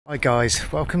Hi guys,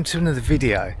 welcome to another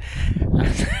video.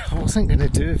 I wasn't going to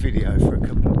do a video for a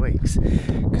couple of weeks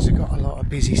because I've got a lot of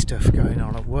busy stuff going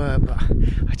on at work, but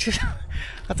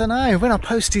I don't know, when I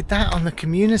posted that on the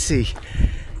community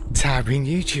tab in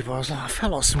YouTube, I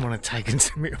felt like someone had taken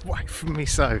something away from me,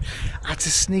 so I had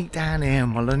to sneak down here on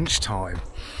my lunchtime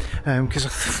because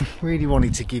I really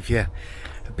wanted to give you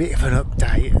a bit of an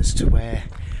update as to where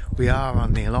we are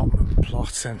on the allotment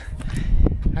plot. And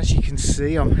as you can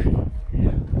see, I'm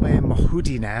wearing my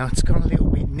hoodie now. It's gone a little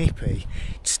bit nippy.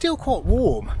 It's still quite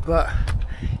warm, but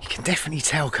you can definitely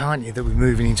tell, can't you, that we're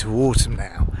moving into autumn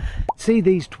now. See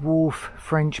these dwarf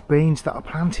French beans that I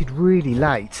planted really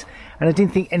late, and I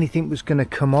didn't think anything was going to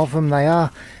come of them. They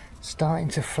are starting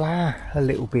to flower a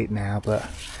little bit now, but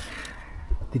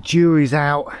the jury's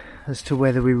out as to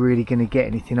whether we're really going to get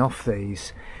anything off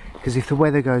these, because if the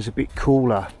weather goes a bit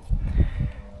cooler,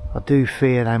 I do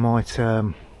fear they might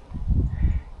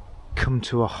come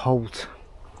to a halt.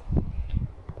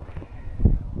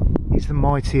 It's the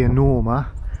mighty enorma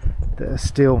that are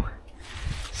still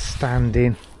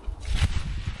standing.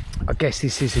 I guess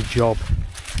this is a job.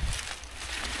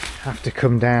 Have to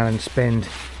come down and spend,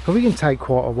 probably going to take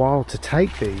quite a while to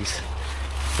take these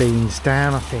beans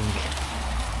down, I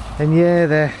think. And yeah,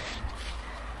 they're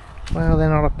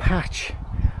not a patch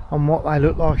on what they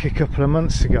looked like a couple of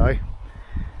months ago,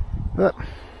 but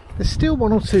there's still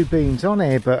one or two beans on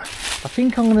here, but I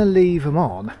think I'm going to leave them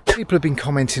on. People have been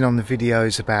commenting on the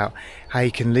videos about how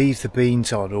you can leave the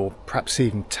beans on, or perhaps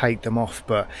even take them off,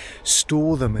 but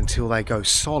store them until they go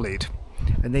solid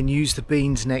and then use the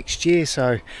beans next year.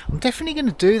 So I'm definitely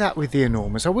going to do that with the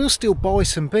enormous. I will still buy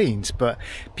some beans, but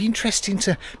it'd be interesting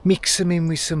to mix them in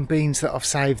with some beans that I've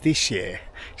saved this year.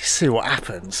 Just see what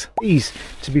happens. These,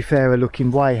 to be fair, are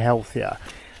looking way healthier,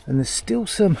 and there's still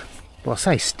some, well, I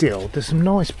say still, there's some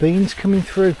nice beans coming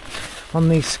through on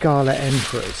these Scarlet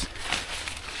Emperors.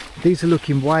 These are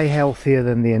looking way healthier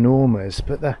than the enormous,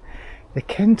 but the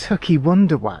Kentucky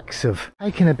Wonderwax have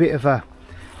taken a bit of a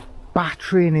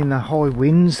battering in the high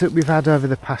winds that we've had over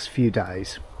the past few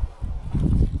days.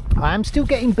 I am still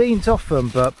getting beans off them,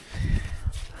 but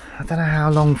I don't know how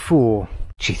long for.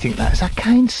 Do you think that, has that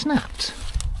cane snapped?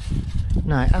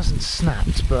 No, it hasn't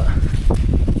snapped, but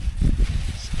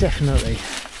it's definitely,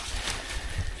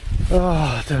 oh,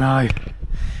 I don't know.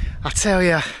 I tell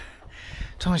you,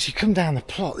 times you come down the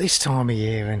plot this time of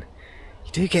year and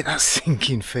you do get that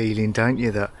sinking feeling, don't you,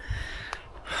 that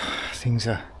things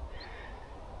are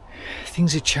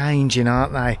changing,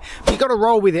 aren't they? But you've got to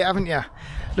roll with it, haven't you?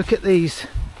 Look at these.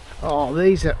 Oh,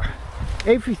 these are,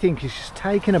 everything is just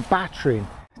taking a battering.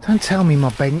 Don't tell me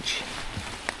my bench,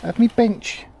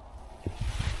 bench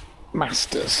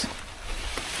masters.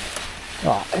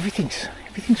 Oh, everything's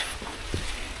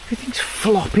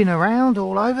flopping around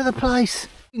all over the place.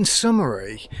 In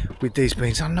summary, with these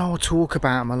beans, I know I talk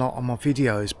about them a lot on my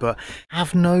videos, but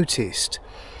I've noticed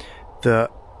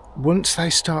that once they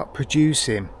start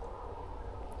producing,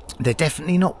 they're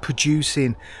definitely not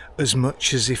producing as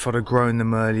much as if I'd have grown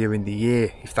them earlier in the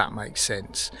year, if that makes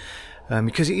sense.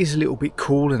 Because it is a little bit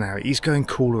cooler now. It is going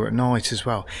cooler at night as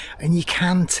well, and you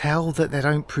can tell that they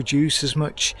don't produce as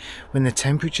much when the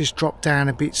temperatures drop down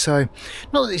a bit. So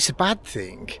not that it's a bad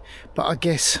thing, but I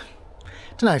guess,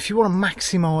 I don't know, if you want to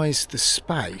maximise the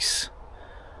space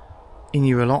in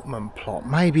your allotment plot,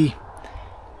 maybe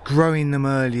growing them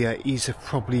earlier is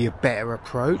probably a better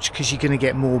approach, because you're going to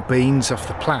get more beans off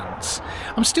the plants.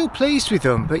 I'm still pleased with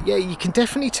them, but yeah, you can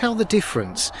definitely tell the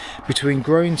difference between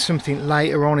growing something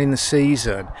later on in the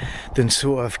season than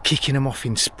sort of kicking them off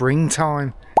in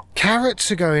springtime. Carrots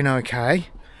are going okay.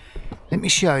 Let me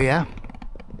show you.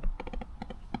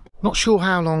 Not sure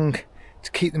how long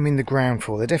to keep them in the ground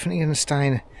for. They're definitely going to stay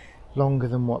in longer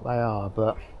than what they are,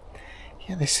 but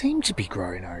yeah, they seem to be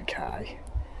growing okay.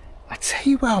 I tell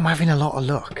you where I'm having a lot of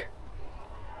luck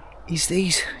is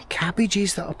these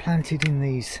cabbages that are planted in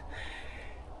these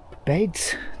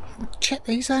beds. Check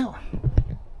these out.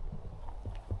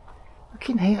 Look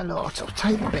in here, look. I'll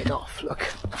take the bed off.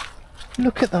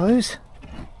 Look at those.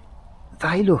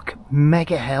 They look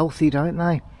mega healthy, don't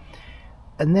they?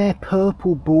 And they're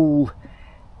purple ball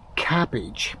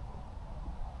cabbage.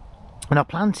 And I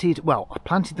planted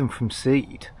them from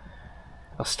seed.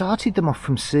 I started them off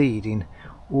from seed in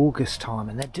August time,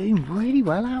 and they're doing really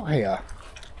well out here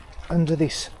under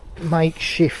this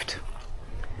makeshift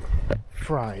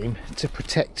frame to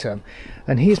protect them.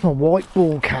 And here's my white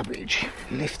ball cabbage.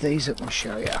 Lift these up and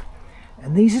show you,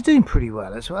 and these are doing pretty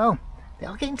well as well. They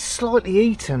are getting slightly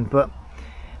eaten, but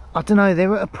I don't know,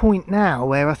 they're at a point now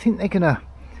where I think they're gonna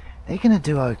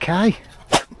do okay.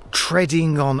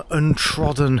 Treading on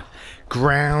untrodden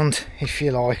ground, if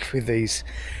you like, with these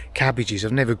cabbages.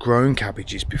 I've never grown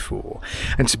cabbages before,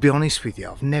 and to be honest with you,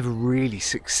 I've never really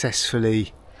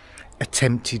successfully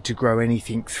attempted to grow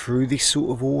anything through this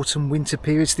sort of autumn winter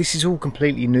periods. This is all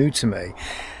completely new to me.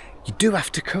 You do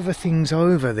have to cover things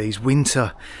over, these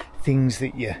winter things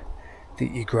that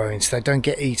you're growing, so they don't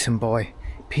get eaten by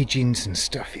pigeons and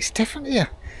stuff. It's definitely a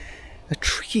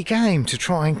tricky game to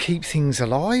try and keep things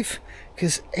alive,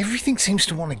 because everything seems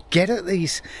to want to get at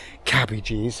these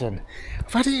cabbages, and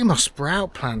I've had it in my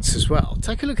sprout plants as well.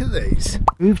 Take a look at these.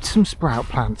 Moved some sprout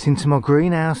plants into my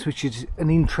greenhouse, which is an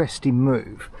interesting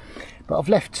move, but I've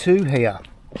left two here,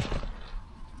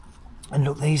 and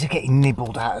look, these are getting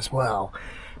nibbled at as well.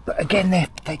 But again,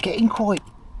 they're getting quite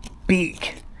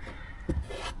big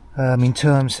in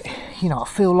terms, you know, I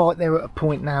feel like they're at a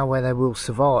point now where they will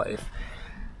survive,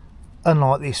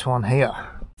 unlike this one here.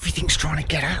 Everything's trying to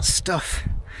get at stuff,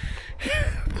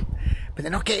 but they're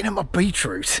not getting at my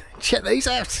beetroot. Check these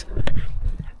out.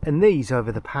 And these,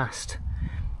 over the past,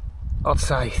 I'd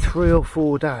say 3 or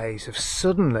 4 days, have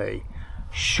suddenly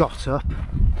shot up.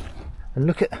 And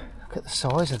look at the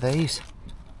size of these.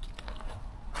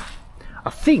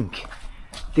 I think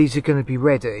these are going to be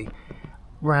ready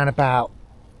around about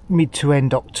mid to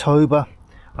end October.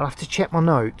 I'll have to check my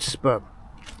notes, but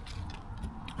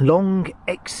long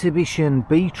exhibition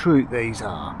beetroot these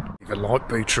are. I even like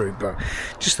beetroot, but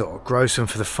just thought I'd grow some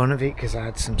for the fun of it because I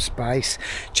had some space.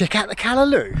 Check out the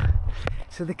callaloo.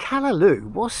 So the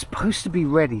callaloo was supposed to be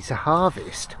ready to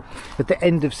harvest at the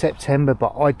end of September,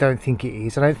 but I don't think it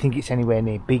is. I don't think it's anywhere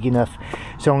near big enough,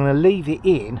 so I'm going to leave it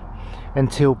in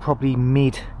until probably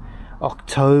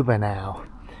mid-October now.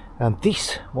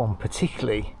 This one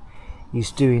particularly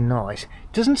is doing nice.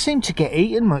 Doesn't seem to get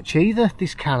eaten much either,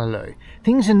 this callaloo.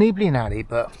 Things are nibbling at it,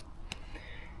 but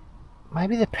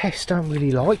maybe the pests don't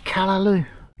really like callaloo,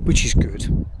 which is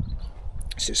good.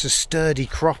 So it's a sturdy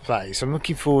crop, that is. I'm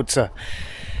looking forward to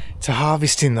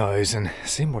harvesting those and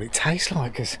seeing what it tastes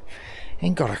like, because I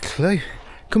ain't got a clue.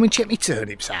 Come and check me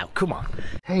turnips out, come on.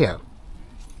 Here,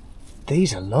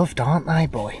 these are loved, aren't they,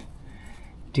 by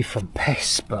different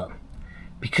pests, but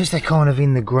because they're kind of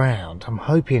in the ground, I'm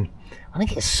hoping I'm going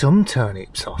to get some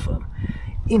turnips off them.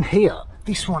 In here,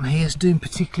 this one here is doing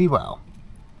particularly well.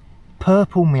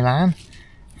 Purple Milan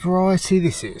variety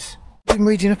this is. I've been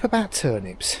reading up about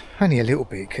turnips, only a little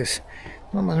bit, because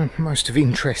not my most of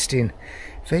interesting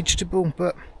vegetable,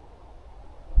 but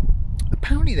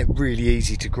apparently they're really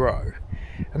easy to grow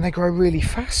and they grow really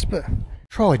fast. But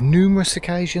tried numerous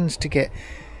occasions to get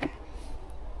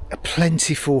a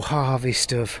plentiful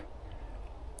harvest of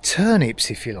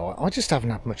turnips, if you like. I just haven't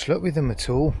had much luck with them at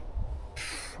all.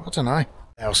 I don't know. What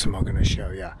else am I going to show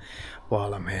you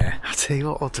while I'm here? I'll tell you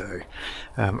what I'll do.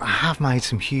 I have made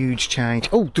some huge change.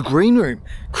 Oh, the green room.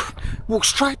 Walk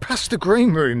straight past the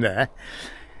green room there,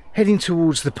 heading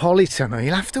towards the polytunnel.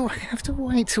 You'll have to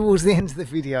wait towards the end of the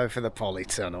video for the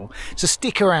polytunnel, so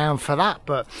stick around for that.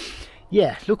 But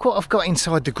yeah, look what I've got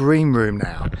inside the green room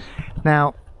now.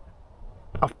 Now,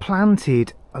 I've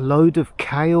planted a load of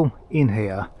kale in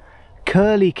here,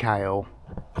 curly kale,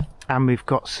 and we've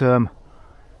got some,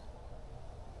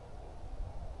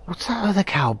 what's that other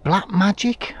kale? Black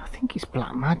Magic? I think it's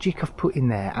Black Magic I've put in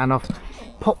there, and I've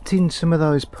popped in some of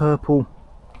those purple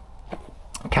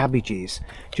cabbages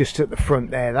just at the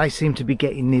front there. They seem to be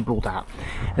getting nibbled at,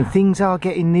 and things are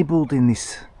getting nibbled in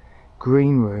this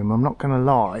green room, I'm not going to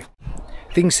lie.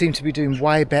 Things seem to be doing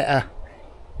way better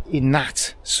in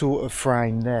that sort of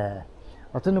frame there.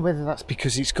 I don't know whether that's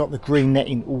because it's got the green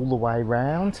netting all the way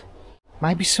round.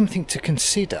 Maybe something to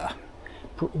consider,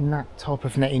 putting that type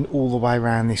of netting all the way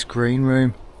around this green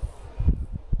room.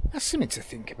 That's something to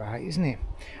think about, isn't it?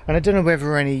 And I don't know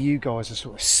whether any of you guys are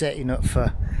sort of setting up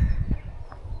for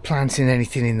planting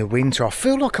anything in the winter. I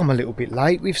feel like I'm a little bit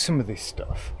late with some of this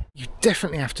stuff. You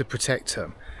definitely have to protect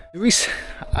them.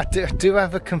 I do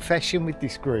have a confession with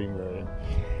this green room,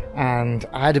 and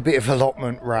I had a bit of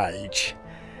allotment rage.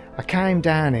 I came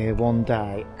down here one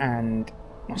day and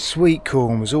my sweet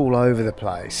corn was all over the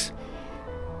place,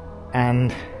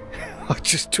 and I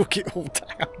just took it all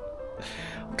down.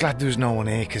 I'm glad there was no one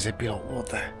here, because they'd be like, what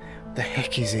the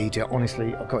heck is he doing?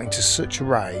 Honestly, I got into such a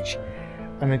rage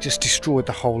and I just destroyed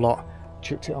the whole lot,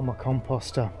 chucked it on my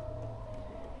composter.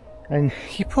 And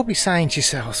you're probably saying to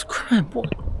yourselves, Graeme,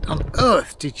 what on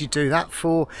earth did you do that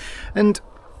for? And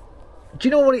do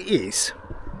you know what it is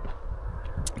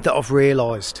that I've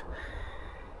realised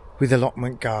with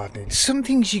allotment gardening? Some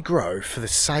things you grow for the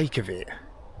sake of it,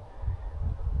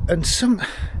 and some,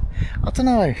 I don't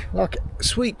know, like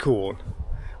sweet corn,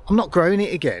 I'm not growing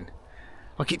it again.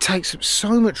 Like, it takes up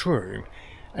so much room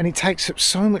and it takes up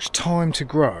so much time to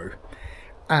grow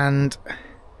and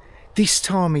this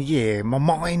time of year my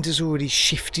mind has already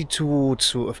shifted towards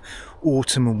sort of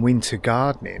autumn and winter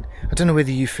gardening. I don't know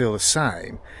whether you feel the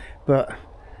same, but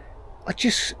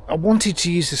I wanted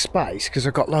to use the space because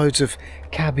I got loads of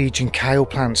cabbage and kale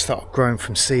plants that I've grown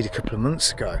from seed a couple of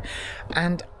months ago,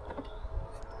 and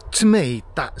to me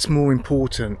that's more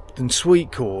important than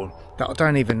sweet corn that I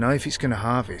don't even know if it's going to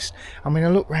harvest. I mean, I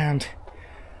look round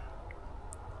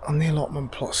on the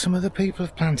allotment plot, some of the people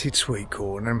have planted sweet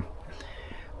corn, and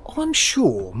I'm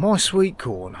sure my sweet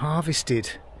corn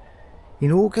harvested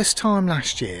in August time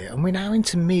last year, and we're now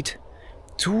into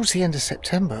towards the end of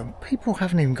September, and people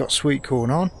haven't even got sweet corn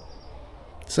on.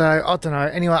 So I don't know.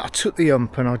 Anyway, I took the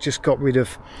ump and I just got rid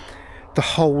of the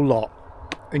whole lot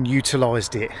and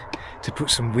utilised it to put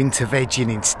some winter veg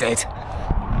in instead.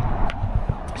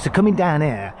 So coming down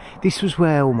here, this was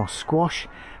where all my squash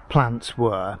plants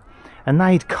were, and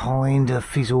they'd kind of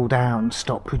fizzled out and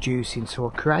stopped producing, so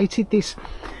I created this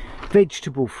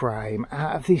vegetable frame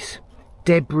out of this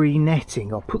debris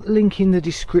netting. I'll put the link in the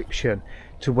description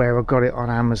to where I got it on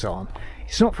Amazon.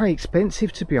 It's not very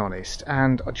expensive, to be honest,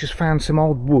 and I just found some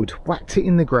old wood, whacked it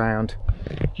in the ground,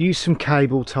 used some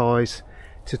cable ties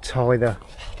to tie the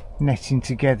netting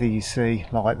together, you see,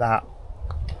 like that.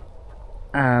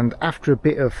 And after a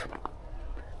bit of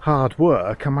hard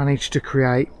work, I managed to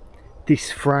create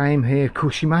this frame here. Of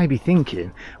course, you may be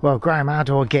thinking, well, Graeme, how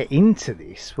do I get into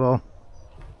this? Well,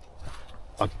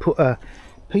 I put a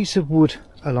piece of wood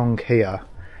along here,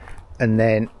 and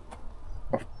then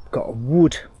I've got a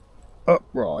wood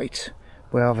upright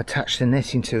where I've attached the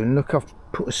netting to, and look, I've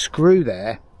put a screw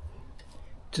there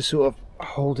to sort of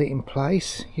hold it in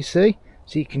place, you see,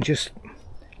 so you can just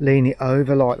lean it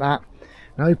over like that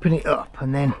and open it up,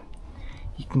 and then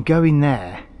you can go in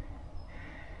there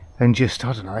and just,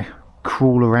 I don't know,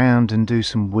 crawl around and do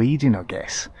some weeding, I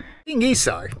guess. Thing is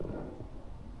though,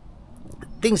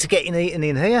 things are getting eaten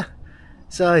in here.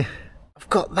 So I've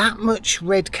got that much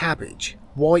red cabbage,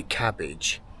 white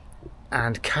cabbage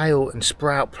and kale and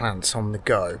sprout plants on the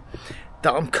go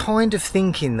that I'm kind of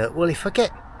thinking that, well, if I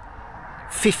get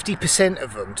 50%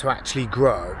 of them to actually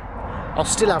grow, I'll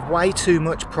still have way too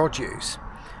much produce.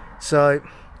 So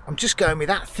I'm just going with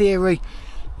that theory.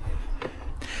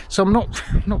 So I'm not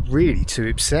really too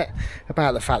upset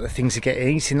about the fact that things are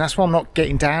getting eaten. That's why I'm not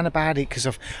getting down about it, because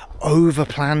I've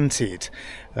overplanted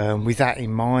with that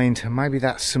in mind. And maybe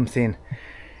that's something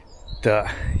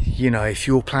that, you know, if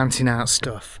you're planting out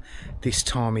stuff this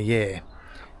time of year,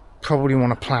 probably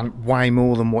want to plant way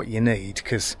more than what you need,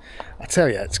 because I tell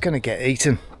you, it's going to get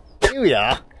eaten. Here we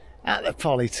are at the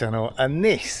polytunnel, and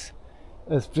this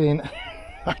has been,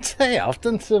 I tell you, I've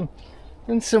done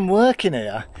some work in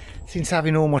here since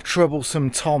having all my troublesome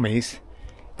Tommies.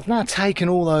 I've now taken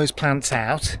all those plants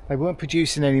out. They weren't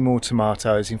producing any more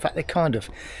tomatoes. In fact, they kind of,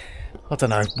 I don't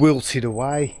know, wilted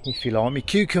away, if you like. My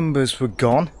cucumbers were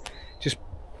gone. Just,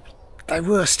 they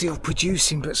were still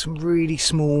producing, but some really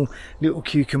small little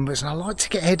cucumbers. And I like to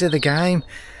get ahead of the game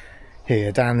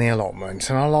here down the allotment,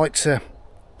 and I like to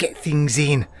get things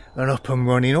in and up and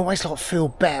running. Always like feel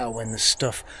better when there's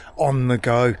stuff on the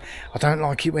go. I don't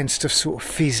like it when stuff's sort of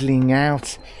fizzling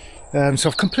out. So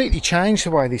I've completely changed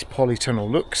the way this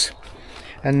polytunnel looks,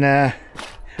 and I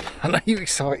know you're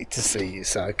excited to see it,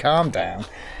 so calm down.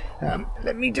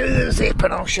 Let me do the zip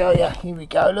and I'll show you. Here we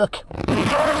go, look.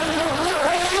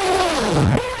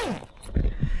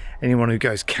 Anyone who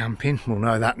goes camping will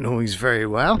know that noise very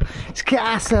well. Let's get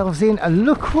ourselves in and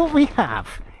look what we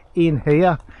have in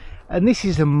here. And this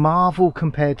is a marvel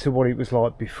compared to what it was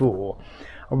like before.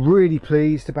 I'm really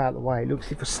pleased about the way it looks.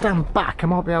 If I stand back, I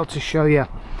might be able to show you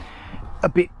a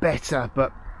bit better.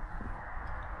 But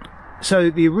so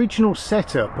the original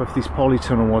setup of this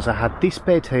polytunnel was I had this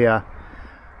bed here,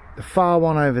 the far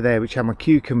one over there which had my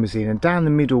cucumbers in, and down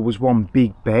the middle was one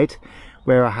big bed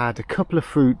where I had a couple of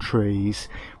fruit trees,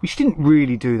 which didn't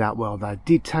really do that well. They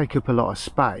did take up a lot of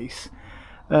space.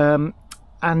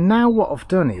 And now what I've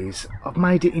done is I've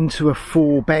made it into a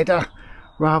 4-bedder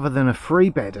rather than a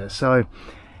 3-bedder. So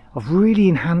I've really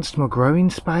enhanced my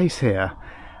growing space here,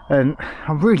 and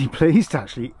I'm really pleased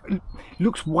actually. It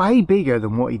looks way bigger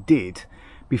than what it did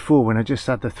before when I just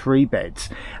had the 3 beds.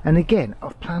 And again,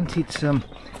 I've planted some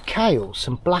kale,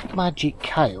 some black magic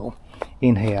kale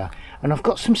in here, and I've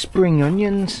got some spring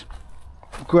onions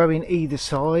growing either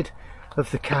side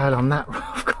of the kale on that.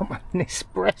 I've got my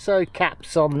Nespresso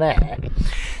caps on there.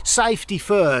 Safety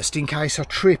first, in case I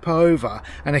trip over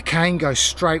and a cane goes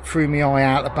straight through my eye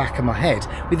out the back of my head.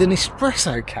 With an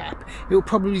espresso cap, it'll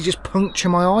probably just puncture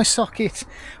my eye socket,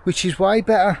 which is way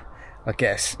better, I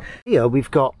guess. Here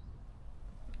we've got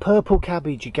purple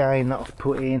cabbage again that I've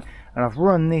put in, and I've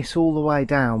run this all the way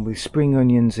down with spring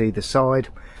onions either side.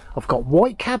 I've got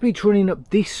white cabbage running up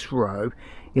this row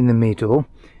in the middle,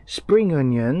 spring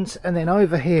onions, and then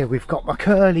over here we've got my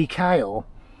curly kale,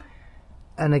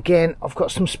 and again I've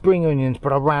got some spring onions,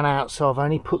 but I ran out, so I've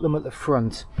only put them at the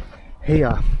front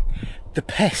here. The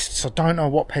pests, I don't know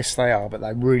what pests they are, but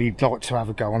they really like to have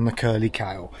a go on the curly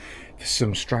kale for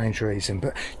some strange reason.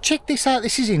 But check this out,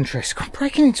 this is interesting. I'm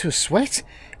breaking into a sweat.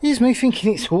 Here's me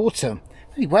thinking it's autumn.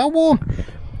 Pretty well warm.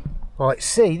 Right,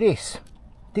 see this?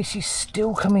 This is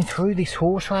still coming through, this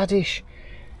horseradish.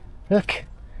 Look,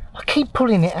 I keep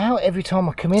pulling it out every time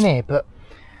I come in here, but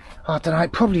I don't know,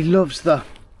 it probably loves the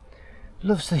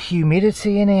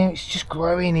humidity in here. It's just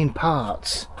growing in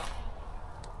parts.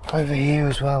 Over here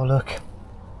as well, look.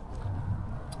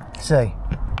 See?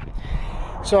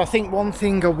 So I think one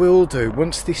thing I will do,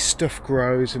 once this stuff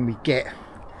grows and we get,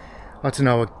 I don't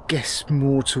know, I guess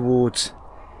more towards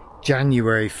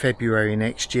January, February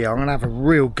next year, I'm going to have a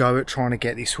real go at trying to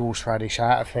get this horseradish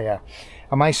out of here.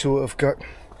 I may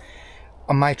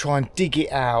try and dig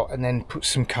it out and then put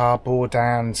some cardboard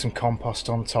down and some compost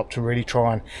on top to really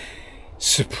try and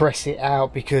suppress it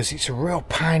out, because it's a real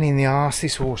pain in the arse,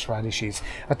 this horseradish is.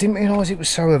 I didn't realise it was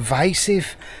so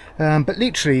evasive, but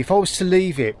literally if I was to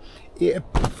leave it, it'd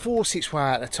force its way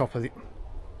out the top of it.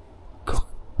 God,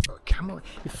 come on.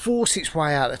 It force its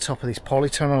way out the top of this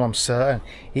polytunnel, I'm certain.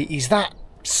 It is that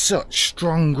such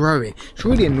strong growing. It's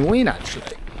really annoying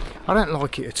actually. I don't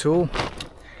like it at all.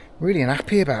 Really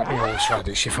unhappy about the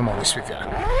horseradish, if I'm honest with you.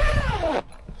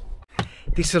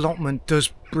 This allotment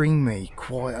does bring me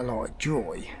quite a lot of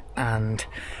joy, and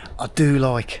I do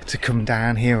like to come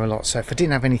down here a lot. So if I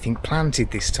didn't have anything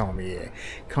planted this time of year,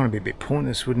 kind of be a bit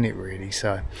pointless, wouldn't it really?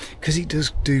 So, because it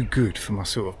does do good for my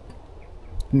sort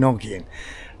of noggin,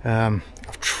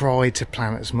 I've tried to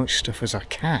plant as much stuff as I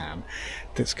can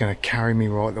that's going to carry me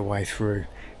right the way through,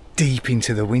 deep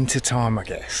into the winter time, I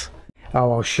guess.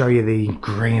 Oh, I'll show you the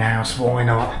greenhouse, why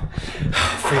not?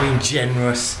 Feeling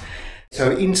generous.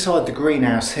 So inside the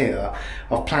greenhouse here,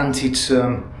 I've planted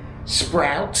some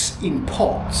sprouts in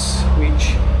pots,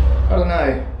 which, I don't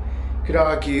know, could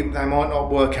argue they might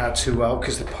not work out too well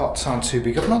because the pots aren't too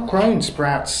big. I've not grown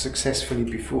sprouts successfully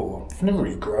before. I've never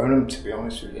really grown them, to be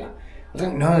honest with you. I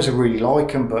don't know as I really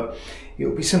like them, but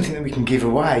it'll be something that we can give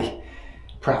away,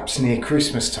 perhaps near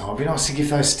Christmas time. It'd be nice to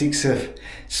give those sticks of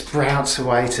sprouts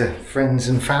away to friends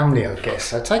and family, I guess.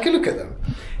 So take a look at them.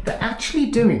 They're actually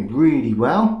doing really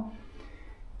well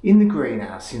in the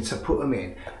greenhouse since I put them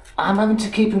in. I'm having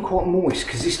to keep them quite moist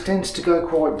because this tends to go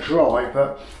quite dry,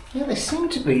 but yeah, they seem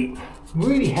to be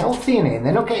really healthy in here.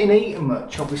 They're not getting eaten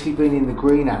much, obviously being in the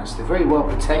greenhouse. They're very well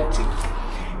protected.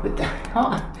 But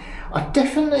I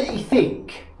definitely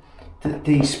think that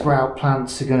these sprout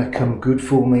plants are going to come good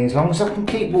for me as long as I can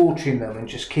keep watering them and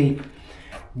just keep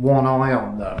one eye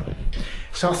on them.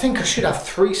 So I think I should have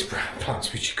 3 sprout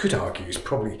plants, which you could argue is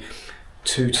probably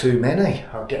too many,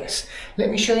 I guess. Let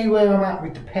me show you where I'm at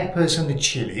with the peppers and the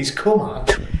chilies. Come on.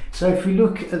 So if we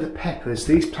look at the peppers,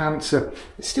 these plants are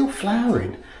still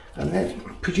flowering and they're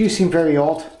producing very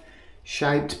odd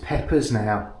shaped peppers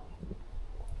now.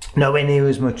 Nowhere near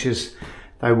as much as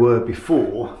they were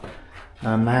before. They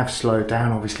have slowed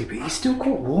down obviously, but it's still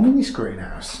quite warm in this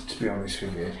greenhouse, to be honest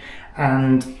with you.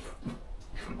 And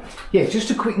yeah,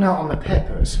 just a quick note on the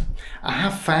peppers. I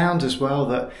have found as well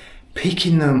that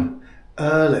picking them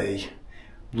early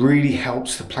really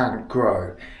helps the plant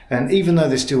grow, and even though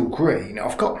they're still green,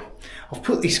 I've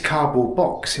put this cardboard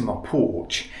box in my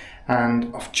porch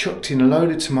and I've chucked in a load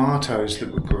of tomatoes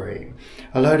that were green,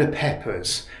 a load of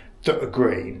peppers that are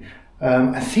green,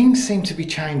 and things seem to be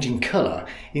changing colour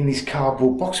in this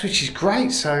cardboard box, which is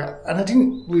great. So, and I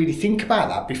didn't really think about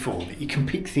that before, that you can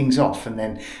pick things off and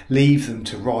then leave them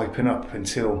to ripen up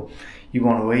until you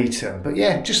want to eat them. But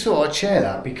yeah, just thought I'd share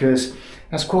that because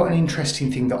that's quite an interesting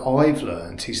thing that I've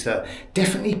learned, is that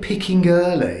definitely picking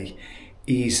early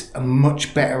is a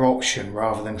much better option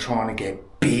rather than trying to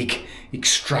get big,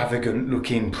 extravagant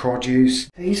looking produce.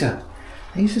 These are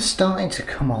starting to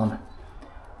come on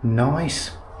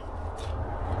nice.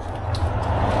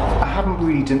 I haven't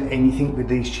really done anything with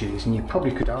these chilies, and you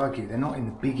probably could argue they're not in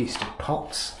the biggest of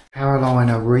pots.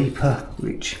 Carolina Reaper,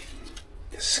 which,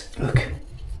 look,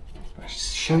 I'll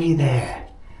show you there.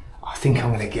 I think I'm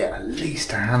going to get at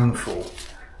least a handful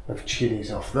of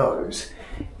chilies off those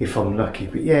if I'm lucky.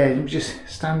 But yeah, let me just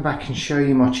stand back and show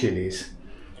you my chilies.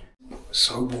 It's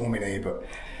so warm in here, but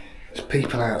there's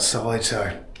people outside,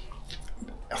 so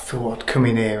I thought I'd come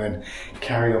in here and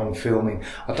carry on filming.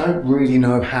 I don't really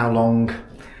know how long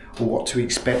or what to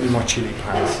expect with my chili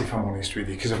plants, if I'm honest with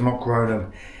you, because I've not grown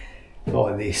them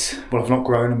like this. Well, I've not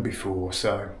grown them before,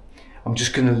 so I'm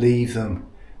just going to leave them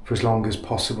for as long as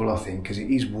possible, I think, because it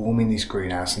is warm in this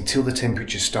greenhouse until the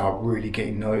temperatures start really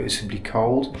getting noticeably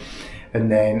cold.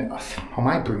 And then I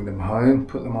might bring them home,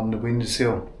 put them on the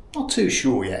windowsill. Not too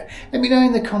sure yet. Let me know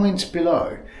in the comments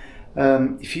below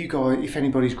if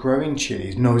anybody's growing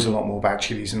chilies, knows a lot more about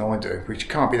chilies than I do, which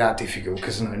can't be that difficult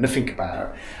because I know nothing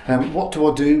about it. What do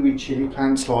I do with chili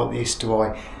plants like this? Do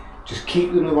I just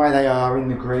keep them the way they are in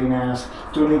the greenhouse?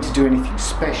 Do I need to do anything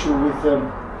special with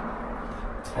them?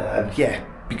 Yeah,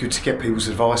 be good to get people's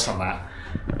advice on that.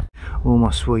 All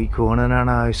my sweet corn, and I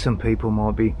know some people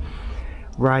might be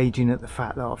raging at the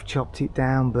fact that I've chopped it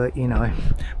down, but you know,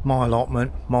 my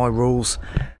allotment, my rules.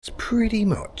 It's pretty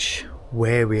much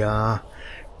where we are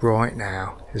right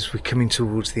now as we're coming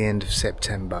towards the end of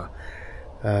September.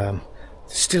 There's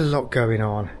still a lot going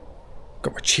on.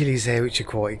 Got my chilies there, which are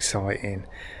quite exciting.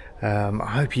 I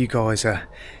hope you guys are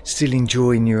still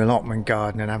enjoying your allotment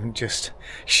garden and haven't just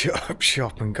shut up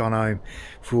shop and gone home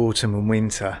for autumn and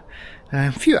winter.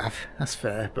 A few have, that's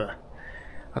fair, but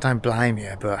I don't blame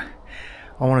you. But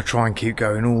I want to try and keep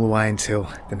going all the way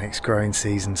until the next growing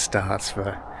season starts.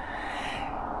 But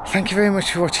thank you very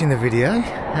much for watching the video,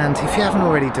 and if you haven't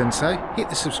already done so, hit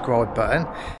the subscribe button.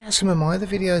 And some of my other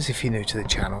videos if you're new to the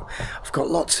channel. I've got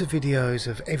lots of videos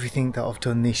of everything that I've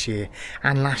done this year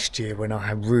and last year when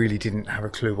I really didn't have a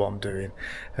clue what I'm doing.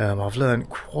 I've learned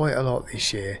quite a lot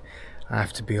this year, I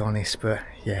have to be honest, but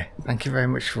yeah, thank you very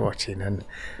much for watching, and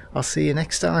I'll see you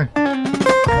next time.